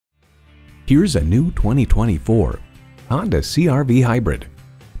Here's a new 2024 Honda CR-V Hybrid.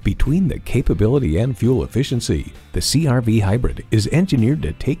 Between the capability and fuel efficiency, the CR-V Hybrid is engineered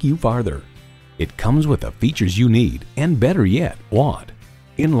to take you farther. It comes with the features you need and, better yet, want.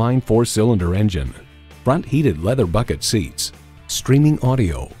 Inline 4-cylinder engine, front heated leather bucket seats, streaming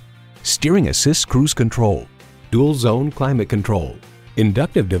audio, steering assist cruise control, dual zone climate control,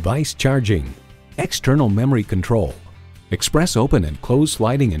 inductive device charging, external memory control, express open and close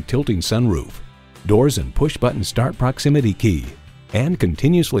sliding and tilting sunroof, doors and push button start proximity key, and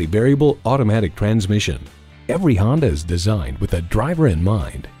continuously variable automatic transmission. Every Honda is designed with a driver in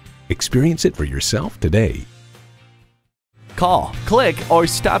mind. Experience it for yourself today. Call, click, or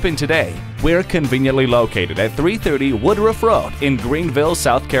stop in today. We're conveniently located at 330 Woodruff Road in Greenville,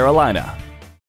 South Carolina.